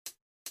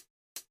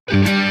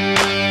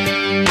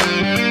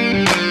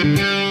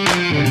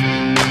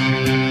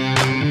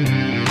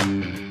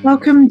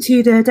Welcome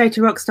to the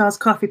Data Rockstars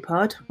Coffee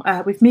Pod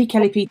with me,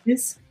 Kelly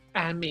Peters.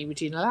 And me,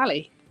 Regina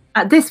Lally.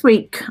 This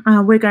week,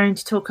 we're going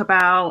to talk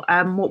about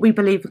what we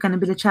believe are going to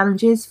be the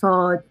challenges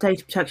for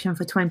data protection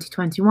for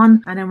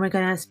 2021. And then we're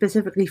going to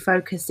specifically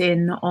focus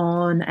in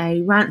on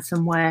a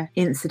ransomware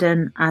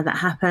incident that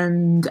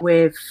happened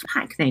with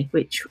Hackney,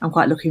 which I'm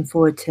quite looking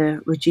forward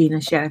to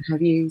Regina sharing her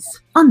views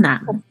on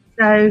that.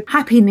 So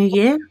happy New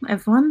Year,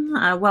 everyone.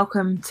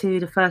 Welcome to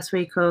the first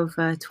week of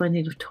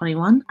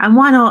 2021. And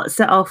why not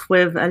set off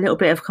with a little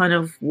bit of kind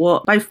of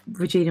what both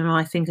Regina and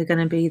I think are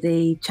going to be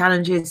the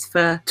challenges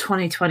for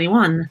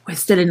 2021. We're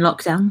still in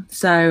lockdown,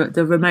 so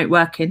the remote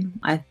working,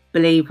 I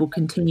believe, will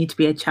continue to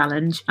be a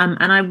challenge. And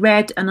I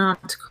read an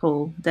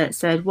article that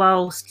said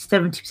whilst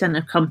 70%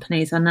 of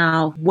companies are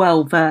now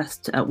well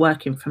versed at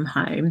working from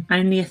home,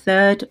 only a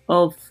third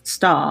of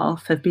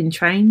staff have been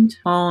trained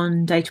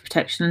on data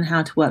protection and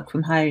how to work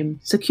from home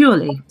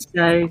securely.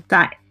 So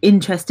that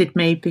interested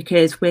me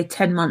because we're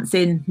 10 months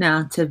in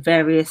now to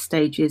various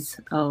stages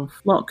of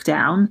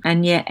lockdown,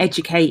 and yet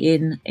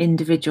educating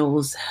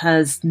individuals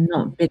has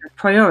not been a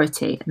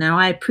priority. Now,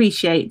 I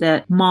appreciate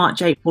that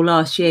March, April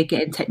last year,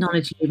 getting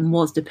technology in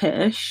was the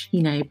push,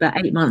 but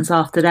 8 months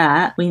after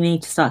that, we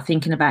need to start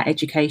thinking about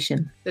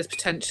education. There's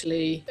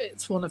potentially,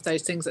 it's one of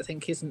those things I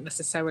think isn't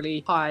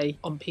necessarily high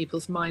on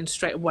people's minds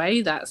straight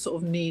away, that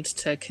sort of need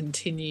to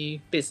continue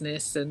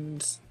business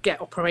and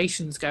get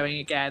operations going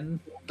again,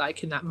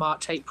 like in that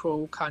March,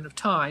 April kind of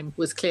time,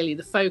 was clearly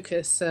the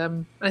focus.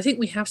 I think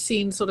we have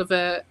seen sort of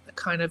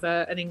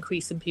an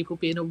increase in people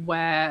being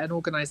aware and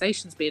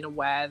organisations being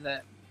aware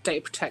that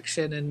data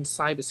protection and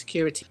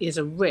cybersecurity is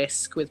a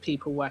risk with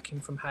people working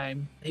from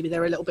home. Maybe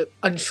they're a little bit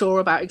unsure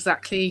about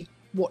exactly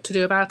what to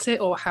do about it,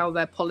 or how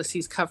their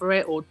policies cover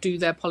it, or do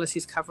their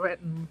policies cover it,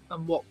 and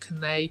what can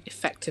they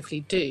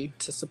effectively do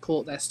to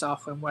support their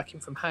staff when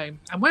working from home,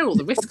 and where all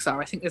the risks are.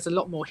 I think there's a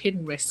lot more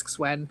hidden risks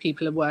when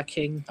people are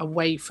working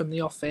away from the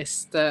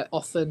office that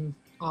often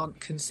aren't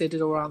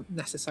considered or aren't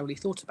necessarily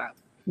thought about.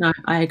 No,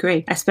 I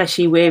agree,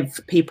 especially with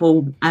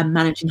people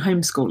managing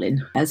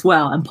homeschooling as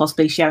well and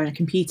possibly sharing a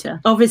computer.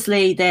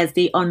 Obviously, there's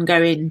the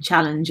ongoing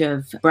challenge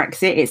of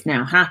Brexit. It's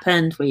now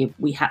happened.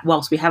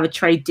 Whilst we have a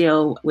trade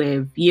deal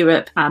with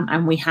Europe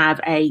and we have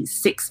a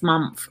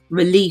 6-month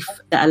relief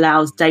that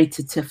allows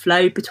data to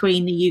flow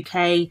between the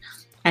UK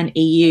and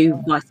EU,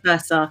 vice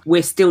versa,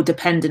 we're still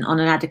dependent on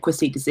an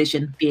adequacy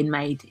decision being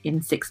made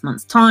in 6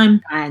 months' time.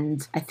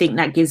 And I think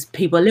that gives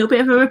people a little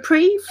bit of a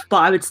reprieve, but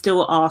I would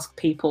still ask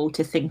people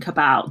to think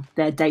about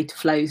their data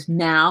flows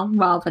now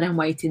rather than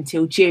wait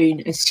until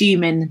June,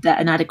 assuming that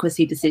an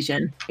adequacy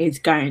decision is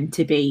going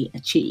to be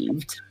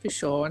achieved. For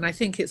sure. And I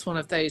think it's one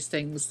of those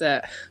things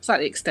that it's like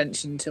the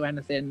extension to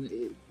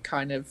anything,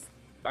 kind of,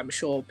 I'm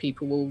sure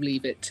people will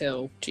leave it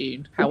till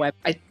June. However,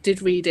 I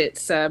did read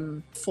it's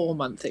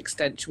 4-month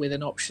extension with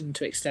an option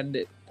to extend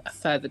it a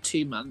further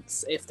 2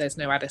 months if there's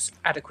no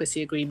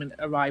adequacy agreement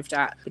arrived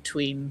at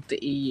between the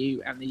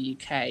EU and the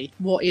UK.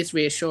 What is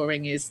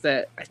reassuring is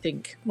that I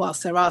think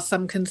whilst there are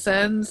some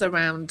concerns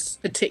around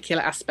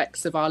particular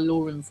aspects of our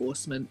law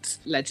enforcement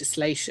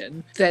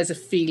legislation, there's a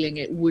feeling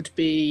it would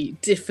be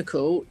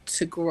difficult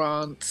to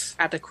grant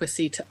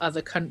adequacy to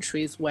other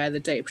countries where the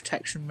data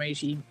protection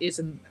regime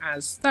isn't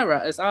as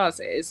thorough as ours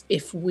is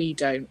if we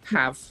don't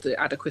have the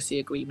adequacy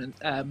agreement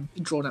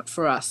drawn up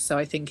for us. So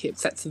I think it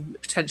sets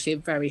potentially a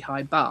very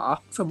high bar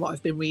from what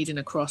I've been reading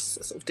across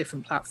sort of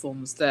different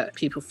platforms, that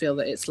people feel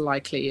that it's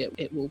likely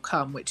it will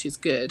come, which is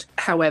good.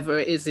 However,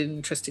 it is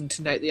interesting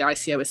to note the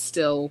ICO is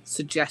still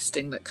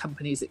suggesting that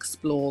companies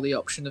explore the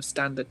option of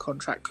standard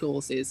contract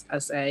clauses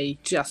as a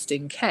just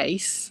in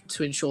case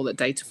to ensure that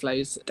data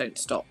flows don't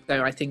stop.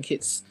 Though I think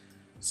it's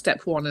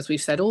step one, as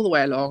we've said all the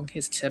way along,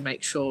 is to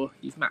make sure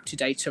you've mapped your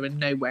data and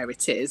know where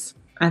it is.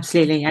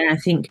 Absolutely. And I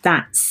think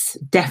that's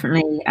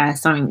definitely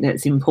something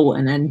that's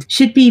important and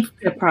should be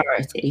a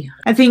priority.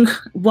 I think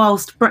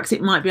whilst Brexit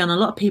might be on a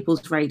lot of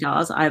people's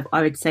radars, I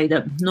would say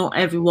that not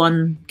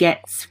everyone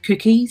gets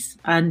cookies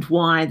and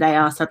why they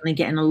are suddenly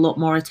getting a lot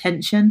more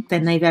attention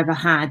than they've ever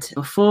had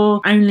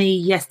before. Only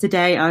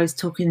yesterday, I was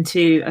talking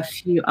to a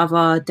few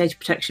other data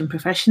protection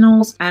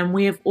professionals, and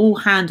we have all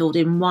handled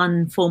in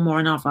one form or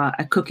another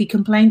a cookie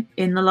complaint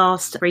in the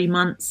last 3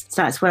 months.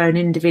 So that's where an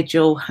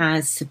individual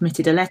has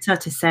submitted a letter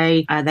to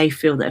say they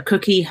feel that a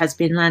cookie has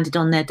been landed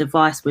on their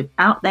device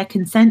without their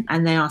consent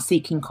and they are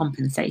seeking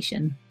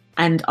compensation.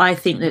 And I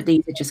think that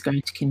these are just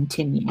going to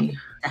continue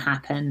to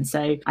happen.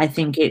 So I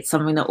think it's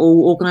something that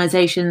all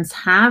organisations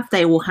have.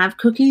 They all have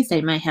cookies.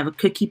 They may have a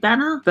cookie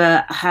banner,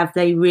 but have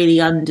they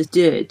really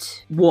understood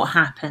what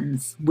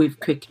happens with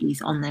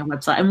cookies on their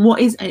website? And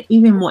what is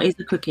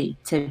a cookie,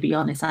 to be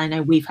honest? I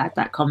know we've had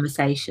that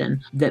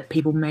conversation that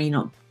people may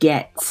not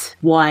get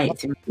why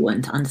it's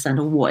important to understand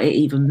or what it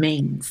even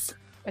means.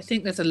 I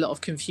think there's a lot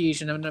of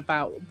confusion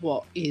about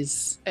what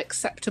is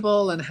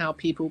acceptable and how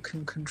people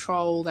can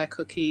control their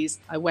cookies.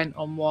 I went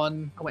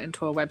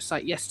into a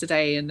website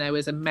yesterday and there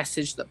was a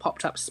message that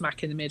popped up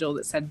smack in the middle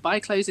that said, by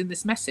closing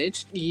this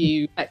message,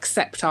 you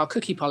accept our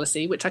cookie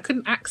policy, which I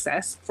couldn't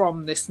access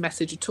from this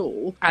message at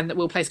all, and that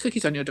we'll place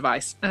cookies on your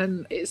device.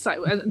 And it's like,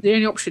 the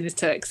only option is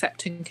to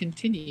accept and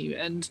continue.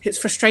 And it's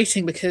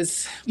frustrating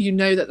because you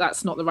know that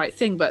that's not the right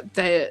thing, but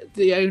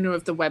the owner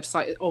of the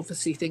website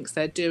obviously thinks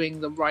they're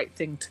doing the right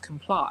thing to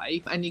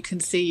comply. And you can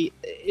see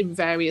in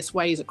various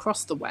ways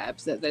across the web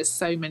that there's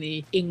so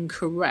many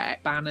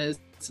incorrect banners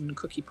and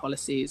cookie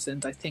policies,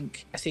 and I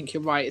think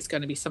you're right, it's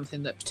going to be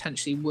something that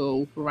potentially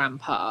will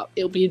ramp up.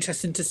 It'll be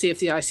interesting to see if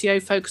the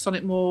ICO focus on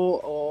it more,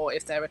 or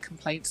if there are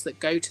complaints that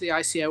go to the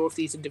ICO, or if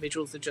these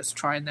individuals are just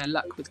trying their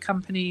luck with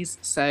companies.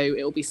 So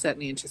it'll be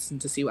certainly interesting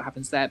to see what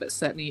happens there. But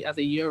certainly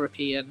other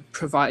European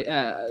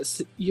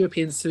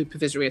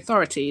supervisory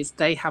authorities,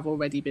 they have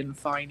already been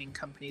fining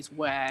companies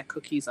where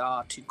cookies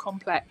are too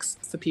complex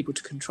for people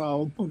to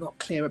control or not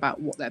clear about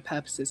what their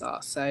purposes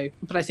are. So,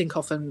 but I think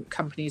often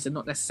companies are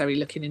not necessarily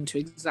looking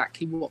into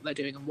exactly what they're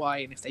doing and why,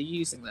 and if they're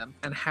using them,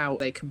 and how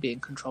they can be in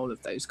control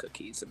of those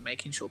cookies and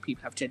making sure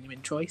people have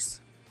genuine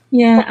choice.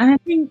 Yeah, and I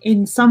think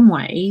in some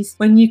ways,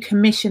 when you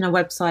commission a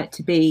website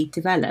to be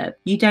developed,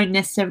 you don't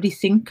necessarily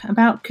think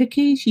about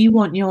cookies. You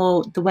want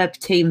the web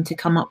team to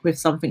come up with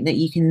something that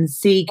you can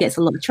see gets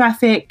a lot of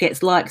traffic,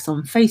 gets likes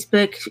on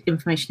Facebook,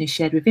 information is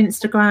shared with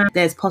Instagram.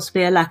 There's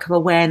possibly a lack of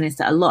awareness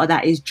that a lot of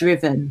that is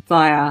driven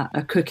via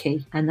a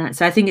cookie.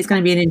 So I think it's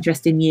going to be an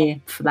interesting year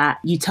for that.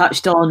 You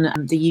touched on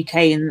the UK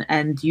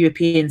and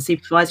European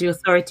supervisory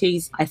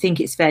authorities. I think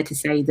it's fair to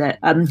say that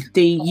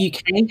the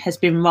UK has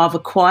been rather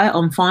quiet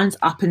on fines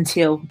up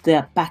until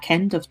the back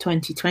end of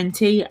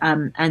 2020,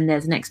 and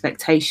there's an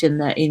expectation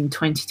that in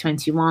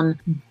 2021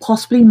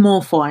 possibly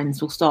more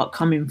fines will start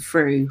coming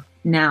through.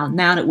 Now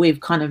that we've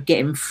kind of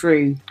getting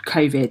through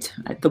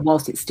COVID,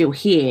 whilst it's still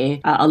here,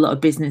 a lot of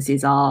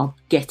businesses are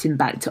getting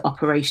back to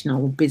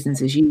operational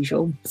business as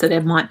usual. So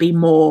there might be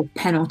more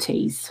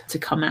penalties to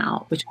come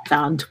out, which I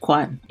found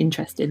quite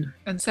interesting.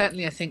 And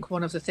certainly I think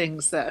one of the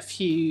things that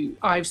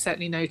I've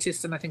certainly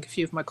noticed, and I think a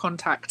few of my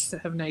contacts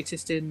have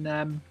noticed in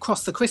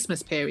across the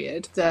Christmas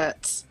period,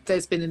 that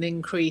there's been an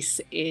increase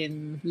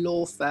in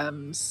law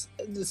firms,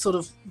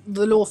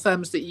 the law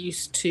firms that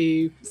used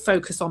to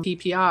focus on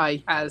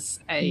PPI as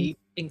a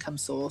income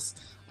source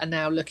are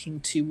now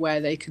looking to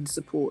where they can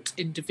support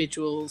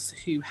individuals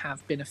who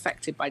have been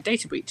affected by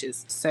data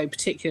breaches. So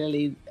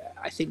particularly,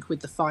 I think with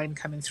the fine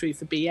coming through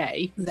for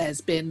BA,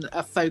 there's been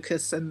a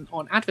focus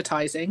on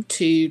advertising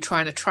to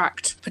try and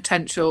attract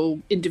potential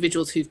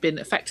individuals who've been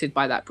affected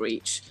by that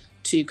breach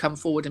to come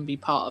forward and be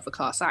part of a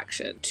class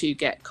action to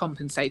get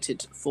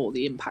compensated for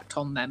the impact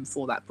on them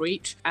for that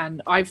breach.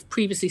 And I've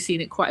previously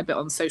seen it quite a bit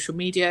on social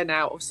media.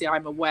 Now, obviously,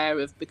 I'm aware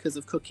of, because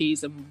of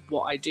cookies and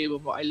what I do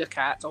and what I look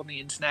at on the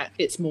internet,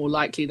 it's more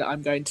likely that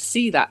I'm going to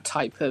see that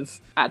type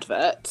of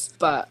advert.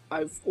 But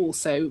I've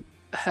also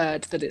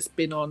heard that it's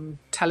been on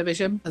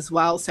television as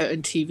well, so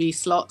in TV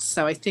slots.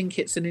 So I think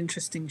it's an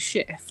interesting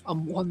shift,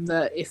 and one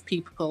that if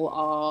people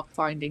are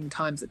finding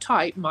times are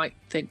tight, might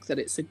think that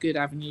it's a good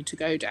avenue to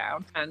go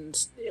down.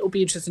 And it'll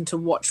be interesting to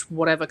watch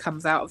whatever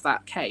comes out of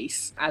that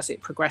case as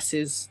it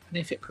progresses, and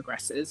if it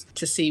progresses,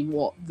 to see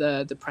what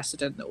the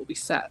precedent that will be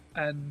set,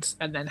 and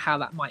then how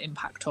that might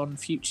impact on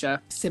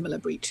future similar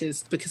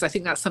breaches. Because I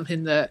think that's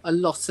something that a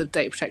lot of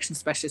data protection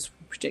specialists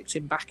were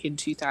predicting back in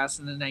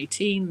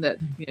 2018, that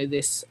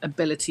this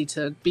ability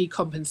to be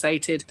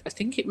compensated, I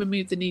think it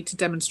removed the need to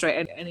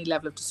demonstrate any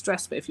level of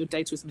distress, but if your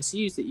data was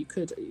misused, that you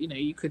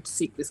could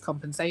seek this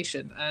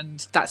compensation.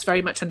 And that's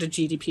very much under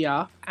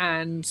GDPR,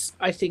 and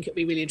I think it'd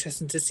be really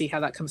interesting to see how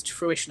that comes to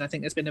fruition. I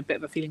think there's been a bit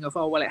of a feeling of,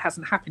 it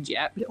hasn't happened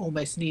yet. It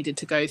almost needed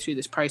to go through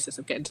this process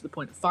of getting to the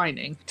point of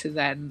fining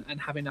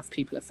and have enough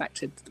people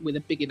affected with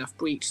a big enough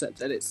breach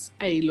that it's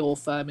a law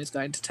firm is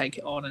going to take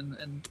it on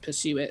and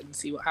pursue it and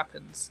see what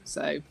happens.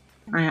 So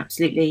I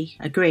absolutely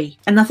agree.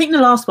 And I think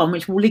the last one,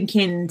 which will link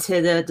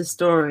into the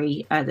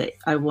story that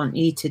I want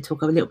you to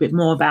talk a little bit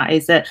more about,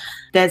 is that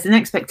there's an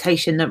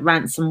expectation that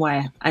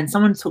ransomware, and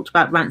someone talked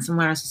about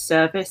ransomware as a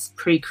service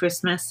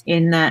pre-Christmas,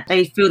 in that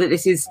they feel that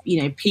this is,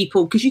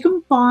 people, because you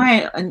can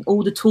buy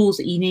all the tools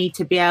that you need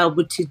to be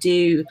able to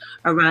do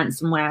a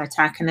ransomware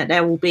attack, and that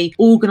there will be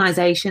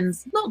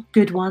organizations, not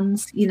good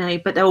ones,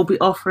 but they will be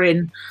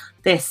offering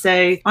this.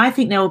 So I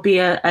think there will be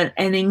an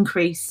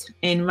increase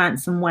in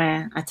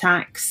ransomware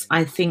attacks.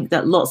 I think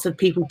that lots of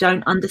people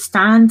don't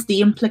understand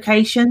the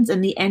implications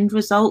and the end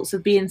results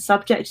of being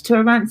subject to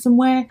a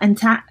ransomware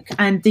attack,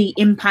 and the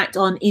impact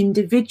on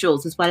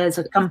individuals as well as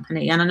a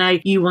company. And I know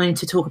you wanted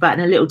to talk about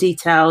in a little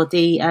detail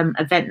the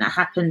event that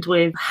happened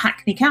with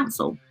Hackney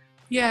Council.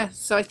 Yeah,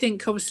 so I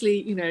think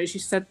obviously, as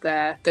you said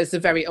there's a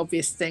very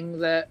obvious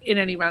thing that in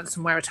any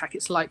ransomware attack,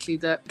 it's likely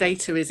that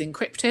data is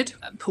encrypted,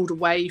 pulled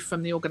away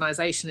from the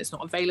organisation, it's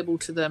not available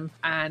to them,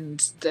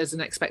 and there's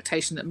an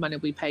expectation that money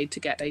will be paid to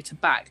get data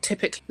back.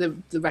 Typically,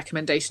 the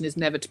recommendation is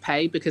never to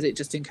pay because it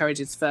just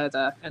encourages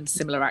further and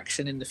similar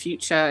action in the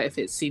future if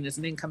it's seen as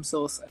an income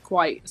source. I'm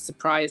quite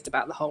surprised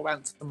about the whole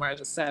ransomware as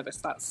a service.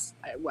 That's,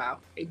 wow,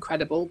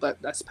 incredible, but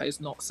I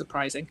suppose not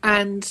surprising.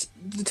 And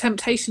the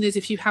temptation is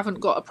if you haven't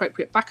got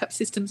appropriate backup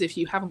systems, if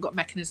you haven't got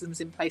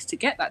mechanisms in place to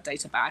get that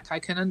data back, I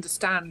can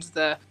understand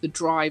the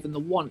drive and the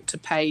want to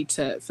pay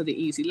for the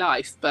easy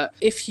life. But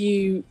if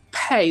you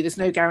pay, there's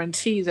no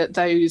guarantee that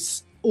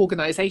those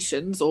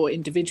organisations or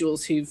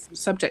individuals who've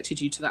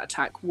subjected you to that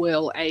attack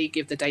will A,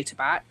 give the data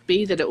back,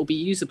 B, that it will be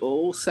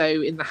usable. So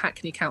in the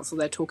Hackney Council,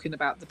 they're talking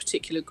about the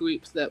particular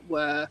group that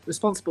were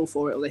responsible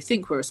for it, or they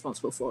think were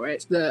responsible for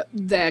it, that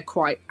they're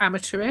quite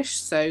amateurish.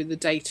 So the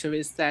data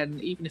is then,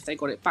 even if they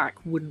got it back,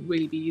 wouldn't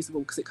really be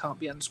usable because it can't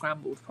be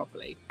unscrambled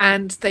properly.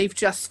 And they've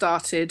just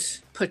started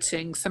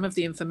putting some of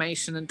the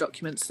information and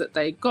documents that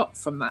they got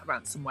from that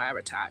ransomware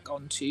attack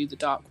onto the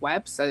dark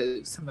web.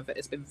 So some of it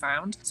has been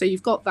found. So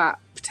you've got that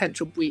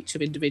potential breach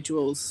of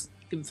individuals'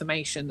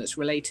 information that's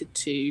related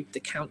to the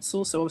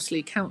council. So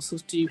obviously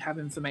councils do have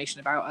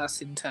information about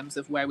us in terms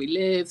of where we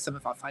live, some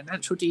of our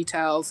financial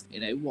details,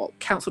 what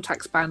council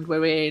tax band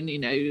we're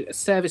in,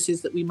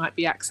 services that we might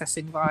be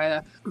accessing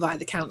via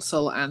the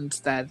council and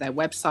their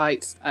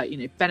websites,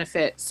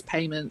 benefits,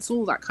 payments,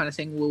 all that kind of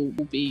thing will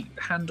be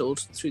handled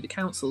through the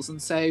councils.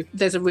 And so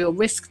there's a real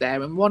risk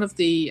there. And one of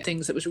the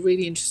things that was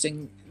really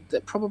interesting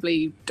that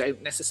probably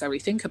don't necessarily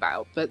think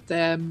about, but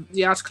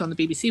the article on the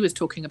BBC was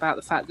talking about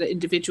the fact that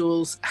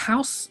individuals'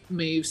 house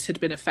moves had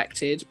been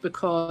affected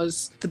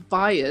because the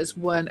buyers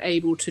weren't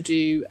able to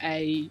do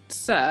a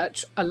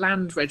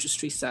land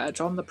registry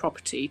search on the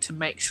property to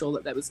make sure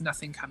that there was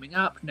nothing coming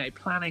up, no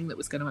planning that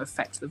was going to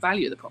affect the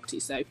value of the property.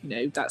 So,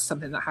 that's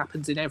something that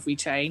happens in every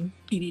chain.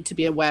 You need to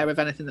be aware of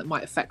anything that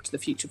might affect the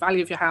future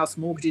value of your house.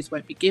 Mortgages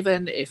won't be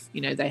given if,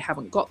 they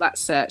haven't got that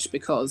search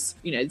because,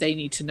 they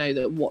need to know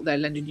that what they're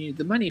lending you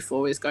the money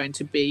for is going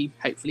to be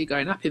hopefully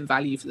going up in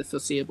value for the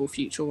foreseeable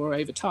future or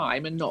over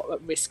time, and not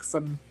at risk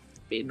from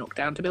being knocked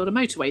down to build a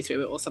motorway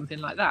through it or something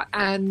like that.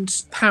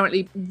 And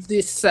apparently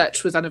this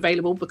search was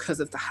unavailable because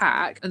of the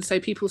hack, and so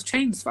people's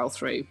chains fell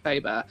through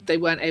over. They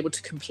weren't able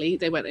to complete,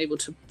 they weren't able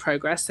to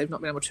progress, they've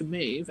not been able to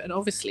move. And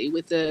obviously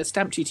with the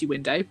stamp duty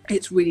window,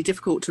 it's really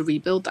difficult to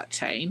rebuild that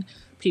chain.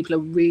 People are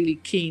really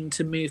keen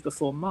to move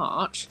before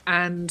March,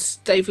 and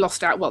they've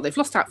lost out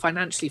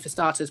financially for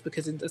starters,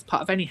 because as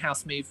part of any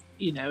house move,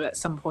 at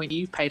some point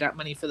you've paid out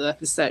money for the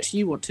search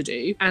you want to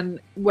do, and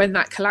when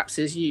that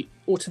collapses, you've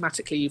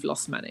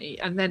lost money.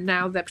 And then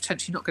now they're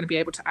potentially not going to be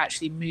able to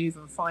actually move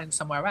and find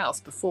somewhere else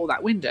before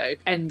that window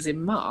ends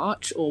in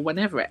March, or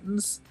whenever it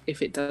ends,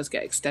 if it does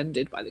get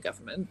extended by the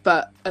government.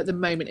 But at the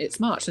moment it's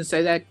March, and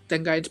so they're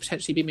then going to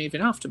potentially be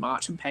moving after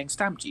March and paying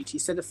stamp duty.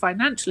 So the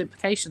financial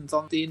implications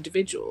on the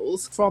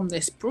individuals from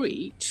this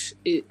breach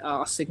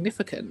are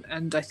significant,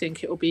 and I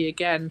think it will be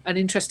again an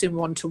interesting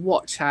one to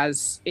watch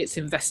as it's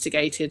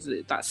investigated.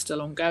 That's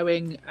still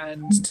ongoing,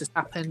 and to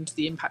happened,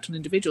 the impact on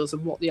individuals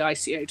and what the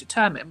ICO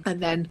determine,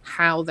 and then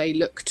how they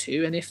look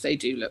to, and if they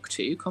do look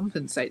to,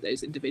 compensate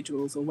those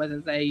individuals, or whether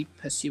they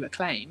pursue a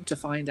claim to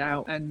find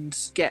out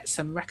and get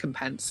some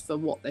recompense for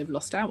what they've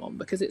lost out on,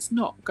 because it's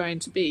not going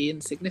to be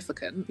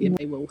insignificant if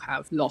they will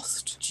have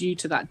lost due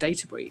to that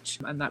data breach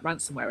and that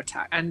ransomware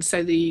attack. And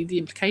so the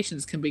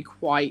implications can be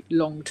quite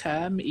long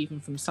term, even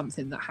from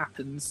something that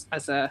happens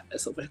as a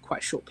sort of a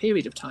quite short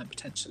period of time.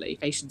 Potentially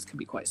implications can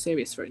be quite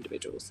serious for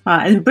individuals.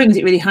 And it brings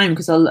it really home,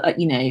 because I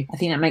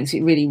think that makes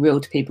it really real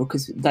to people,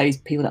 because those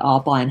people that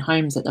are buying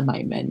homes at the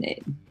moment,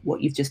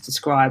 what you've just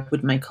described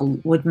would make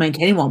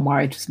anyone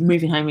worried.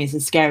 Moving home is a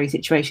scary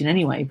situation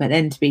anyway, but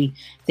then to be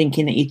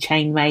thinking that your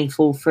chain may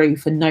fall through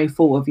for no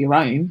fault of your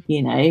own,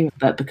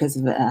 but because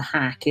of a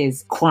hack,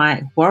 is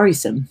quite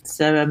worrisome.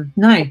 So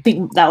no, I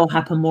think that will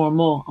happen more and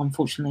more,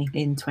 unfortunately,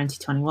 in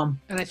 2021.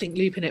 And I think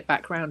looping it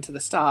back round to the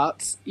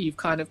start, you've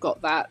kind of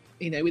got that,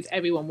 with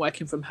everyone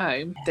working from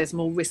home, there's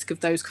more risk of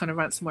those kind of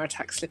ransomware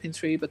attacks slipping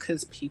through,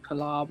 because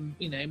people are,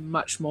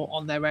 much more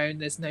on their own.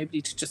 There's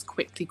nobody to just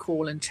quickly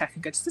call and check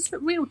and go, does this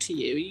look real to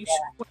you? Are you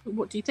sure?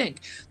 What do you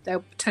think? They'll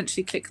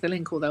potentially click the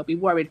link, or they'll be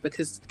worried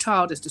because the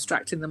child is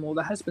distracting them, or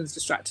their husband's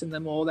distracting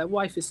them, or their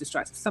wife is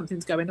distracted.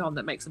 Something's going on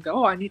that makes them go,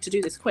 oh, I need to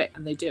do this quick.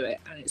 And they do it,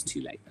 and it's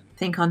too late then. I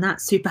think on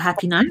that super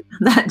happy note,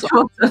 that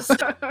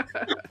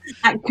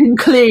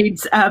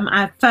concludes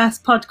our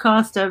first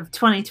podcast of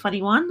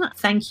 2021.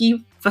 Thank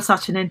you for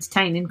such an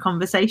entertaining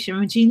conversation,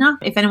 Regina.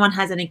 If anyone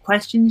has any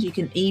questions, you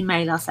can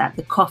email us at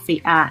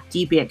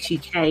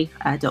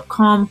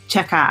thecoffee@dbxuk.com.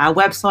 Check out our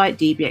website,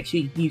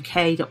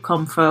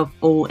 dbxuk.com, for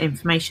all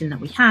information that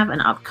we have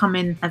and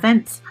upcoming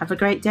events. Have a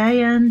great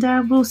day, and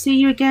we'll see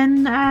you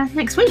again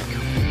next week.